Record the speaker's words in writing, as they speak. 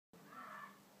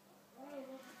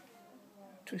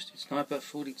Twisted Sniper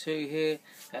 42 here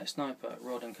at Sniper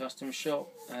Rod and Custom Shop.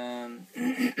 As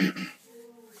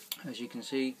you can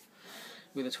see,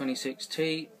 with a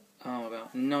 26T, I'm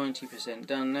about 90%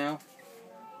 done now.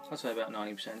 I'd say about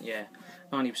 90%, yeah,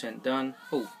 90% done.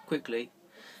 Oh, quickly,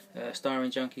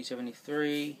 Styron Junkie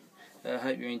 73.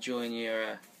 Hope you're enjoying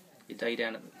your day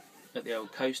down at the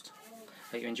old coast.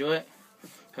 Hope you enjoy it.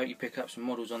 Hope you pick up some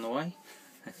models on the way.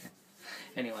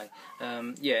 Anyway,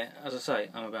 yeah, as I say,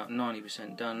 I'm about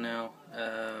 90% done now.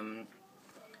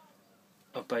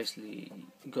 I've basically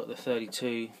got the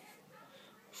 32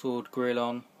 Ford grill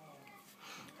on.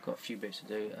 Got a few bits to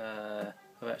do.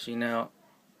 I've actually now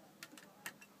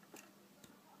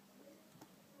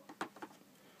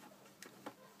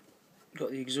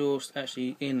got the exhaust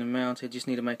actually in and mounted. Just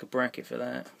need to make a bracket for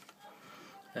that.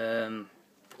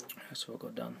 That's what I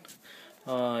got done.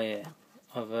 Oh yeah,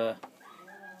 I've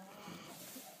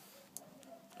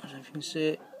I don't know if you can see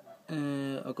it.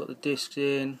 I've got the discs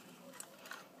in.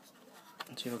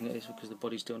 Let's see if I can get this because the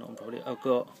body's still not on properly. I've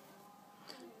got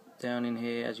down in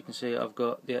here, as you can see, I've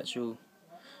got the actual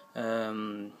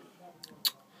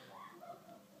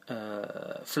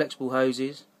flexible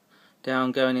hoses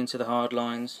down going into the hard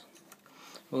lines,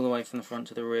 all the way from the front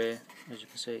to the rear. As you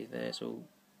can see, there it's all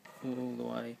the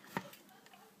way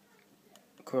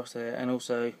across there, and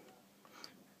also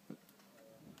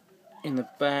in the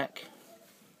back.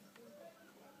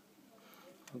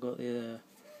 I've got them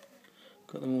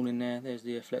all in there. There's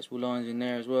the flexible lines in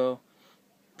there as well.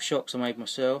 Shocks I made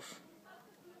myself.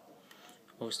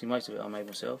 Obviously most of it I made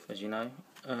myself, as you know.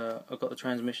 I've got the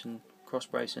transmission cross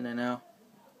brace in there now.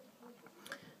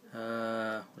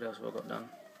 What else have I got done?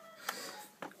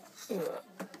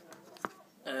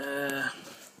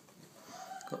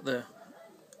 Got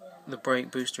the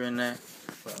brake booster in there.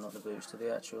 Well, not the booster,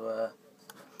 the actual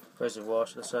reservoir,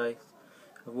 should I say.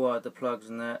 I've wired the plugs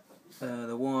and that.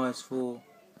 The wires for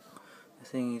the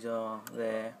thingies are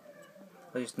there.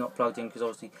 They're just not plugged in because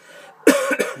obviously,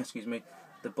 excuse me,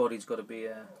 the body's got to be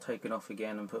taken off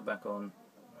again and put back on.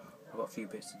 I've got a few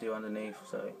bits to do underneath,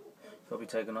 so got to be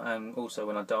taken off. And also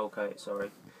when I dull coat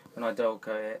it, when I dull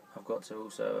coat it, I've got to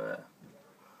also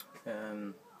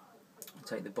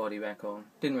take the body back on.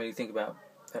 Didn't really think about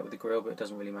that with the grill, but it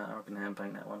doesn't really matter. I can hand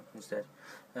paint that one instead.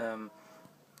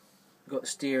 Got the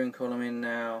steering column in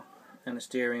now, and the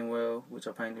steering wheel, which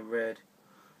I painted red.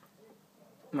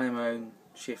 Made my own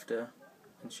shifter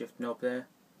and shift knob there.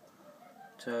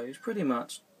 So it's pretty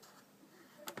much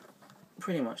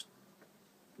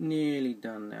nearly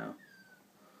done now.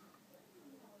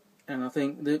 And I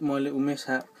think that my little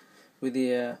mishap with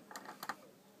the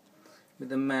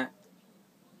matte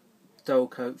dull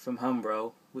coat from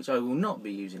Humbrol, which I will not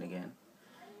be using again,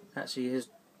 actually has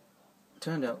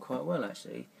turned out quite well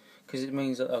actually, because it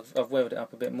means that I've weathered it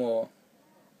up a bit more,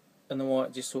 and the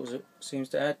white just sort of seems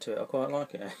to add to it. I quite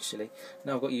like it actually.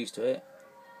 Now I've got used to it.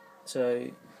 So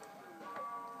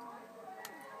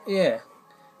yeah,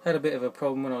 had a bit of a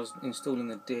problem when I was installing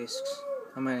the discs.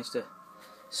 I managed to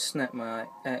snap my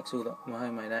axle, my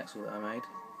homemade axle that I made,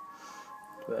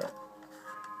 but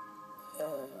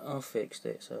I fixed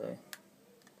it, so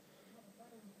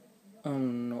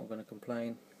I'm not going to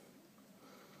complain.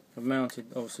 I've mounted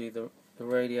obviously the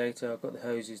radiator. I've got the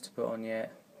hoses to put on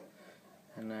yet,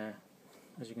 and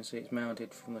as you can see, it's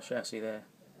mounted from the chassis there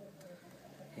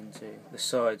into the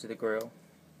sides of the grille.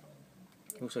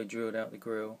 Also drilled out the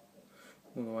grille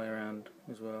all the way around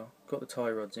as well. Got the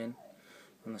tie rods in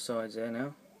on the sides there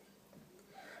now,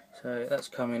 so that's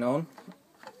coming on.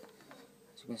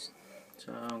 As you can see,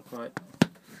 so I'm quite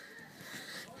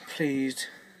pleased.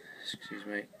 Excuse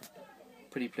me.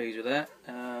 Pretty pleased with that.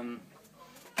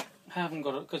 Haven't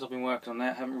got, because I've been working on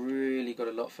that, haven't really got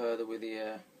a lot further with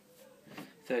the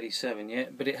 37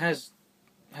 yet, but it has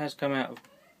come out of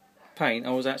paint.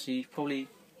 I was actually probably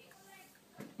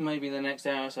maybe the next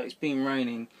hour or so. It's been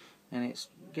raining and it's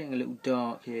getting a little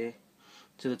dark here,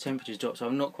 so the temperature's dropped, so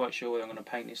I'm not quite sure whether I'm going to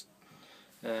paint this,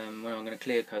 whether I'm going to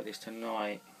clear coat this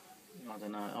tonight. I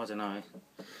don't know.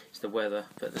 It's the weather,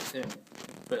 but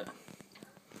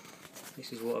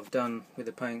this is what I've done with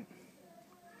the paint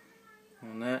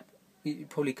on that. You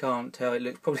probably can't tell. It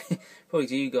looks probably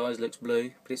to you guys looks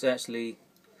blue, but it's actually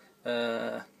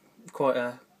quite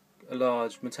a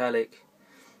large metallic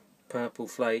purple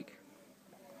flake.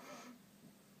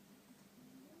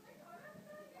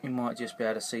 You might just be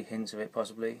able to see hints of it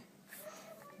possibly,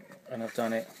 and I've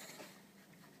done it,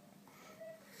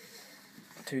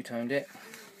 two-toned it.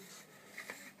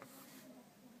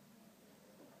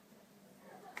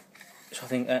 So I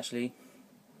think actually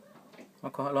I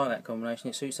quite like that combination.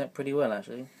 It suits that pretty well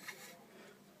actually.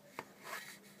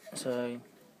 So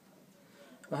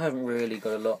I haven't really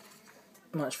got a lot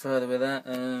much further with that.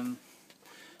 So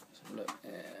look,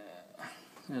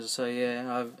 as I say,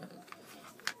 yeah,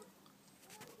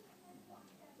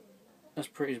 that's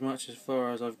pretty much as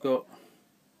far as I've got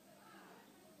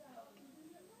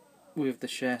with the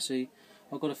chassis.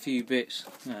 I've got a few bits.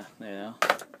 There they are.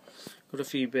 Got a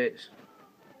few bits.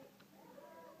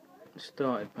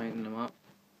 Started painting them up.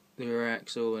 The rear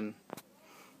axle, and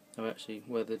I've actually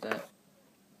weathered that.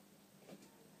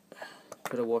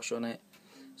 Put a wash on it.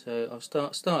 So I've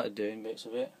started doing bits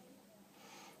of it.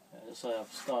 As I say,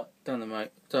 I've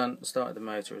started the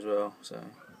motor as well. So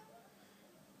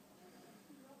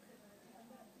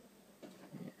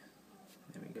yeah,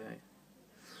 there we go.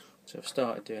 So I've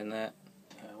started doing that.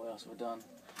 What else have I done?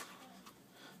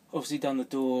 Obviously done the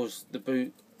doors, the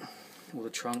boot, or the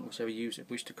trunk, whichever you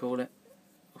wish to call it.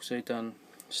 Also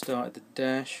started the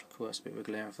dash. Cool, that's a bit of a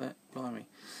glare of that. Blimey.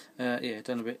 Yeah,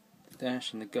 done a bit of the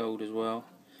dash in the gold as well.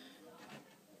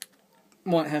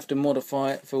 Might have to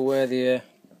modify it for where the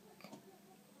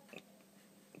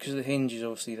because the hinge is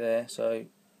obviously there, so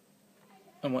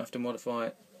I might have to modify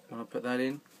it when I put that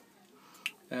in.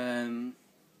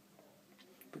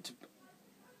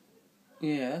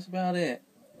 Yeah, that's about it.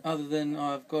 Other than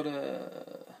I've got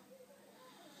a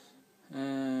I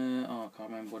can't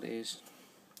remember what it is.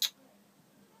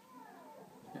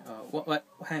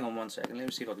 Hang on one second. Let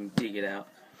me see if I can dig it out.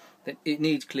 It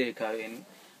needs clear coating,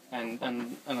 and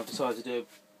I've decided to do.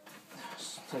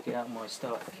 Take it out of my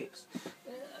starter kits.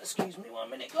 Excuse me 1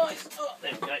 minute, guys. Oh,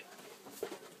 there we go.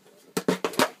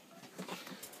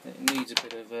 It needs a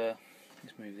bit of.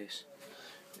 Let's move this.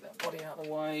 Get that body out of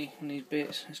the way. These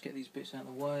bits. Let's get these bits out of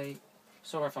the way.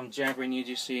 Sorry if I'm jabbering you,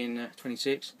 just seeing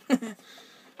 26.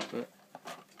 But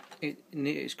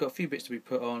it's got a few bits to be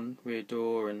put on, rear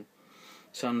door and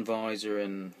sun visor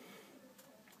and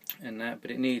that.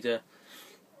 But it needs a.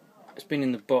 It's been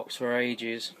in the box for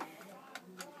ages.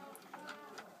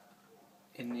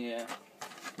 In the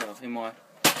in my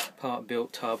part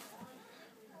built tub,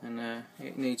 and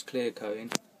it needs clear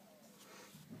coating.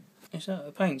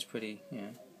 The paint's pretty,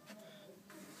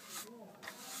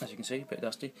 as you can see, a bit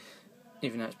dusty,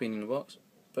 even though it's been in the box.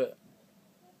 But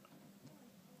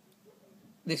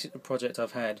this is the project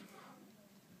I've had.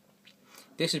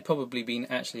 This has probably been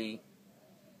actually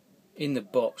in the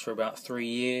box for about 3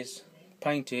 years.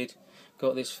 Painted,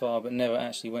 got this far, but never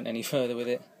actually went any further with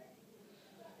it.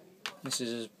 This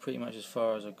is pretty much as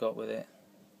far as I've got with it.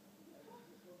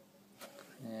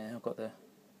 Yeah, I've got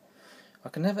I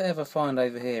can never ever find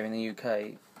over here in the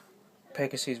UK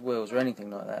Pegasus wheels or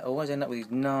anything like that. I always end up with these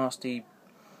nasty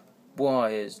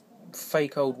wires,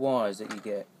 fake old wires that you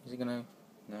get. Is it gonna?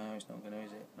 No, it's not gonna,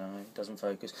 is it? No, it doesn't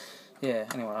focus. Yeah.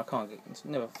 Anyway, I can't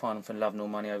never find them for love nor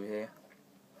money over here.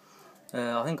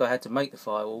 I think I had to make the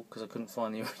firewall because I couldn't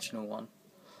find the original one.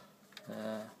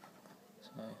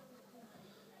 So.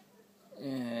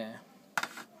 Yeah,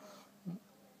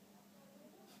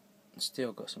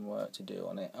 still got some work to do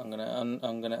on it.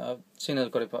 I've seen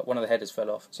I've got it, but one of the headers fell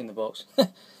off. It's in the box,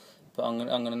 but I'm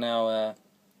gonna now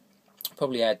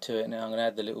probably add to it. Now I'm gonna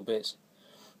add the little bits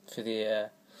for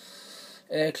the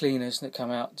air cleaners that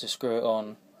come out to screw it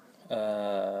on.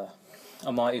 I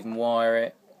might even wire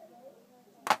it,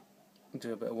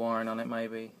 do a bit of wiring on it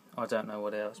maybe. I don't know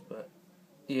what else, but.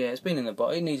 Yeah, it's been in the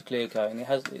box. It needs clear coating.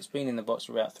 It's been in the box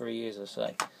for about 3 years, I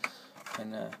say,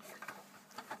 and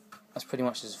that's pretty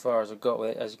much as far as I've got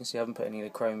with it. As you can see, I haven't put any of the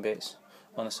chrome bits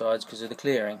on the sides because of the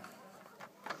clearing.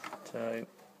 So,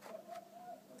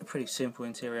 a pretty simple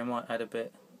interior. I might add a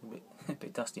bit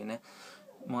dusty in there.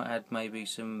 Might add maybe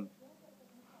some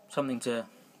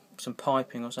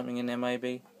piping or something in there,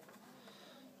 maybe,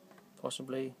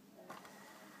 possibly.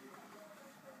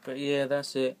 But yeah,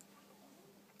 that's it.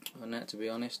 And that, to be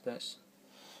honest, that's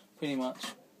pretty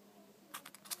much.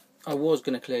 I was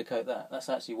going to clear coat that. That's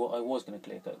actually what I was going to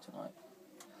clear coat tonight.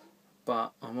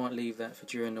 But I might leave that for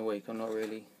during the week. I'm not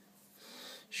really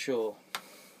sure,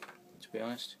 to be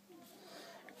honest,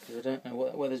 because I don't know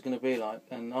what the weather's going to be like.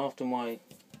 And after my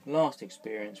last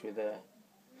experience with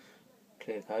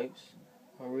clear coats,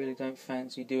 I really don't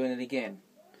fancy doing it again.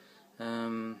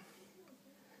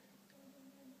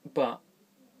 But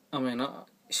I mean.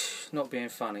 Not being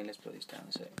funny, let's put this down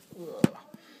a sec.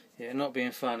 Yeah, not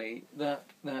being funny, that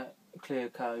clear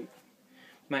coat,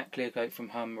 matte clear coat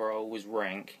from Humbrol was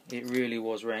rank. It really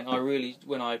was rank.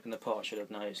 When I opened the pot, I should have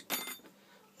noticed.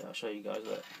 Yeah, I'll show you guys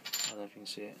that. I don't know if you can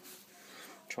see it.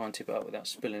 Try and tip it up without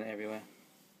spilling it everywhere.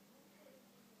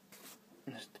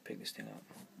 Let's pick this thing up.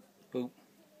 Oop.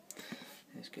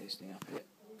 Let's get this thing up a bit.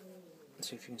 Let's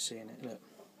see if you can see in it. Look.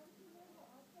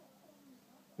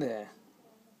 There.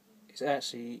 It's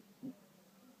actually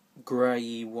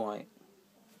grey white,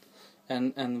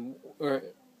 and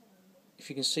if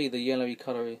you can see the yellowy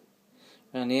colour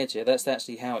around the edge here, that's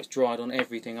actually how it's dried on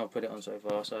everything I've put it on so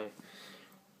far. So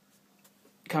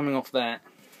coming off that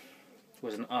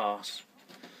was an arse.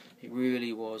 It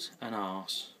really was an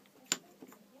arse.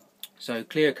 So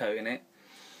clear coating it.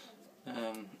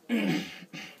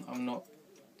 I'm not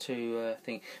too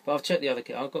thinking, but I've checked the other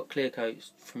kit. I've got clear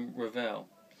coats from Revell,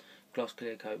 gloss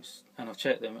clear coats, and I've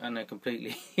checked them, and they're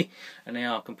completely, and they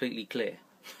are completely clear.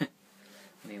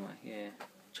 Anyway, yeah,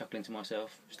 chuckling to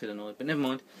myself, still annoyed, but never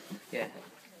mind. Yeah,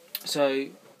 so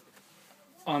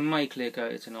I may clear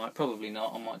coat it tonight. Probably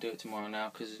not. I might do it tomorrow now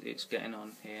because it's getting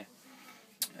on here.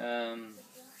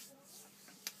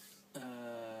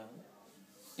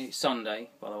 It's Sunday,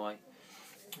 by the way.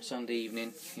 Sunday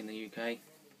evening in the UK,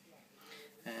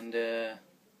 and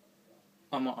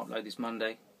I might upload this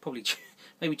Monday. Probably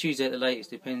maybe Tuesday at the latest.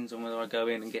 Depends on whether I go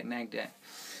in and get nagged at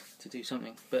to do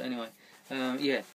something. But anyway, yeah.